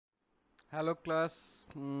Hello, class.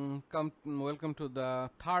 Welcome to the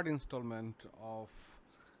third installment of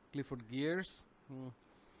Clifford Geertz.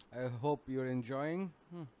 I hope you're enjoying.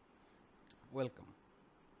 Welcome.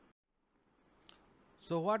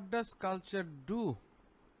 So, what does culture do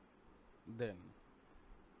then?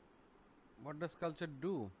 What does culture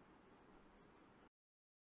do?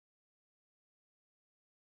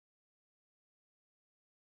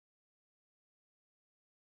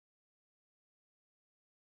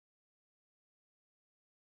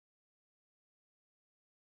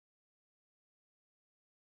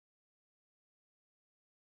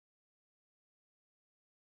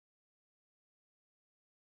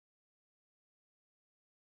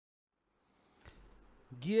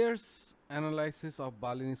 Geertz's analysis of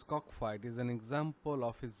Berlin's cockfight is an example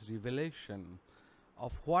of his revelation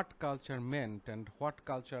of what culture meant and what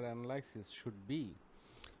cultural analysis should be,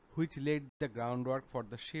 which laid the groundwork for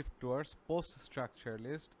the shift towards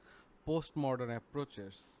post-structuralist, postmodern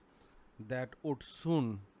approaches that would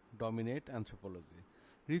soon dominate anthropology.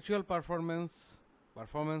 Ritual performances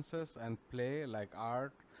and play like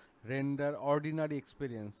art render ordinary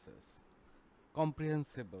experiences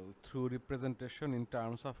comprehensible through representation in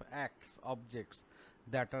terms of acts, objects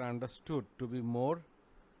that are understood to be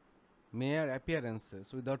mere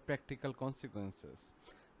appearances without practical consequences.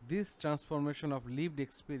 This transformation of lived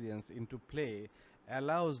experience into play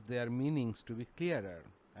allows their meanings to be clearer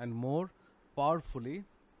and more powerfully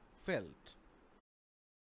felt.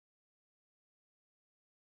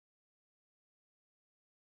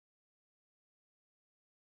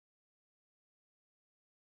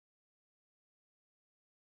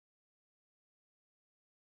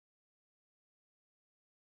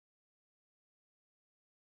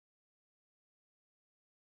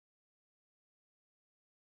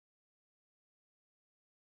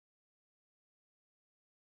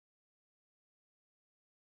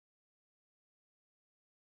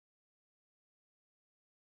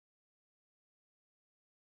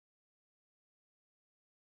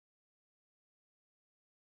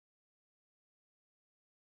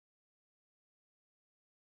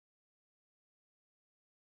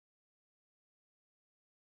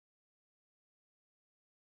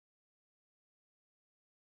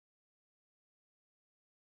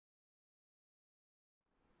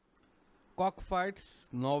 Cockfights,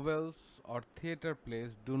 novels, or theatre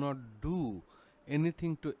plays do not do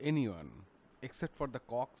anything to anyone, except for the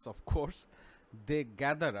cocks, of course. They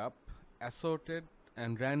gather up assorted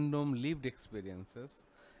and random lived experiences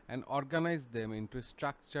and organize them into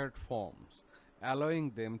structured forms,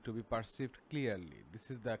 allowing them to be perceived clearly. This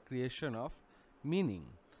is the creation of meaning.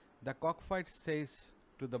 The cockfight says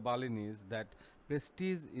to the Balinese that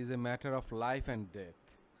prestige is a matter of life and death,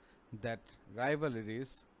 that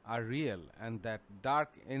rivalries are real, and that dark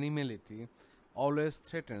animality always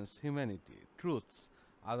threatens humanity. Truths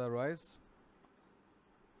otherwise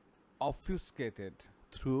obfuscated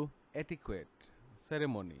through etiquette,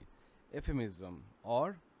 ceremony, euphemism,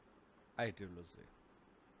 or ideology.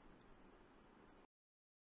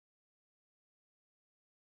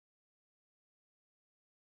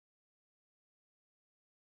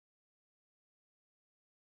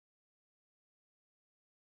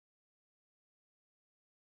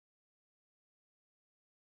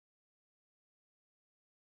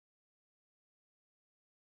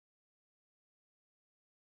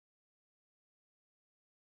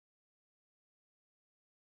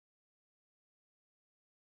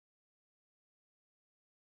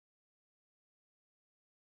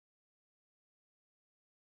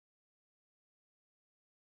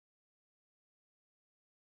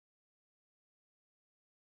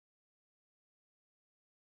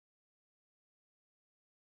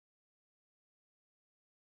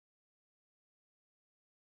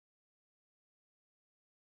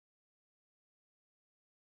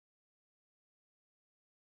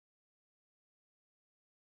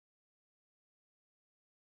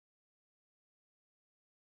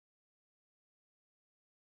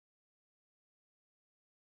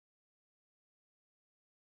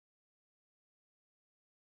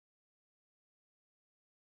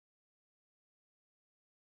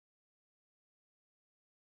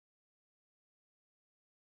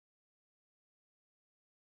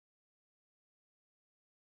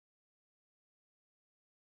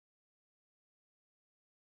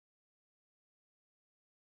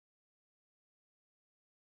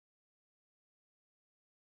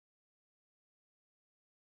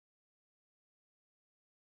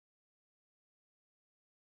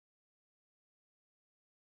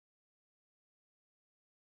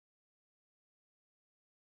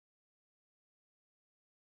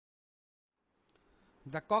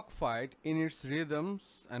 The cockfight, in its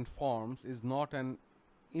rhythms and forms, is not an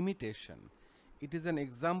imitation. It is an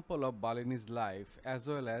example of Balinese life as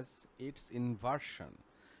well as its inversion,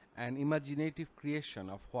 an imaginative creation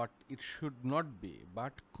of what it should not be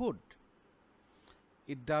but could.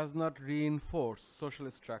 It does not reinforce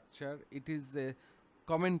social structure, it is a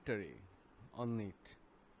commentary on it.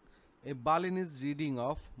 A Balinese reading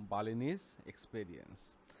of Balinese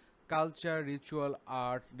experience. Culture, ritual,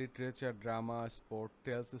 art, literature, drama, sport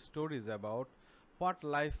tells stories about what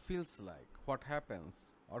life feels like, what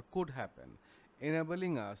happens or could happen,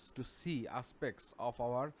 enabling us to see aspects of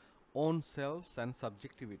our own selves and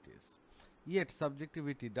subjectivities. Yet,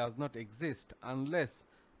 subjectivity does not exist unless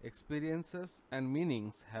experiences and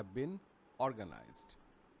meanings have been organized.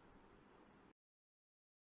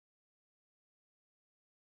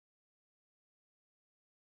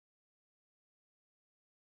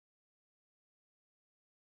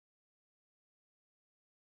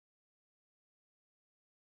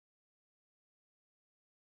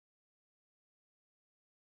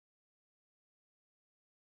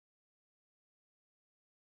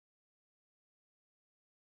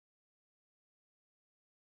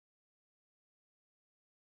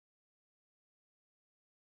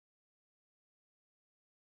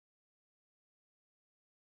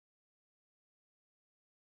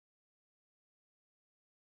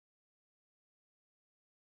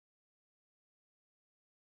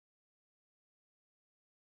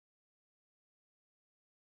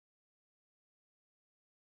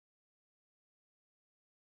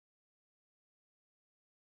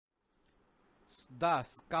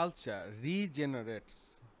 Thus, culture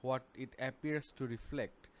regenerates what it appears to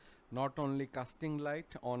reflect, not only casting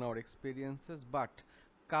light on our experiences but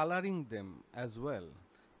coloring them as well.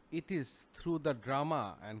 It is through the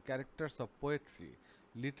drama and characters of poetry,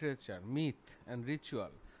 literature, myth, and ritual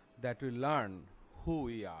that we learn who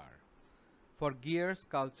we are. For Geertz,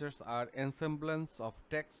 cultures are ensembles of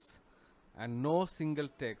texts, and no single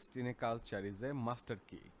text in a culture is a master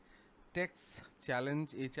key. Texts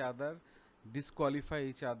challenge each other, disqualify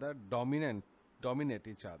each other, dominate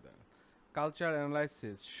each other. Cultural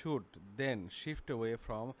analysis should then shift away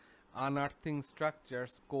from unearthing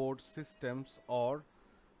structures, codes, systems, or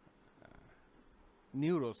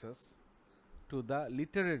neuroses to the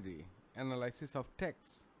literary analysis of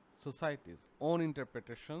texts, societies' own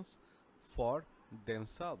interpretations for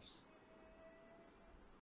themselves.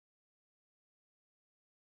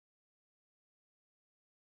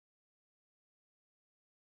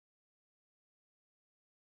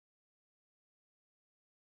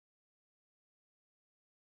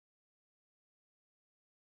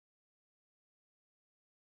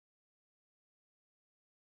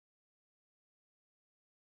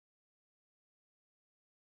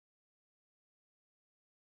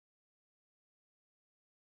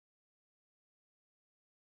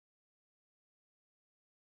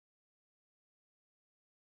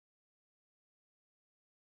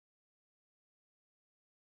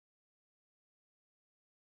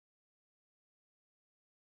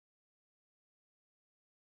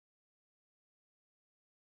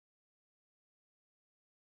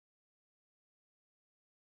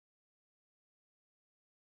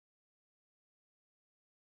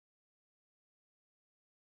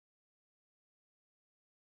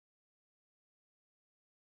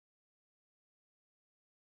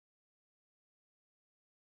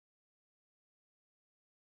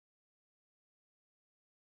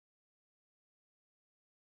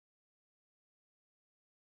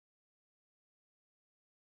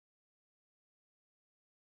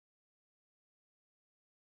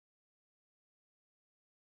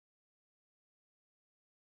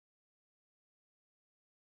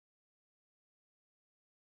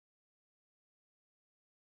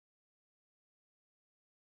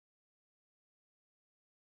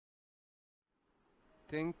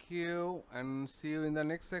 Thank you and see you in the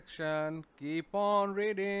next section. Keep on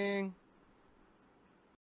reading.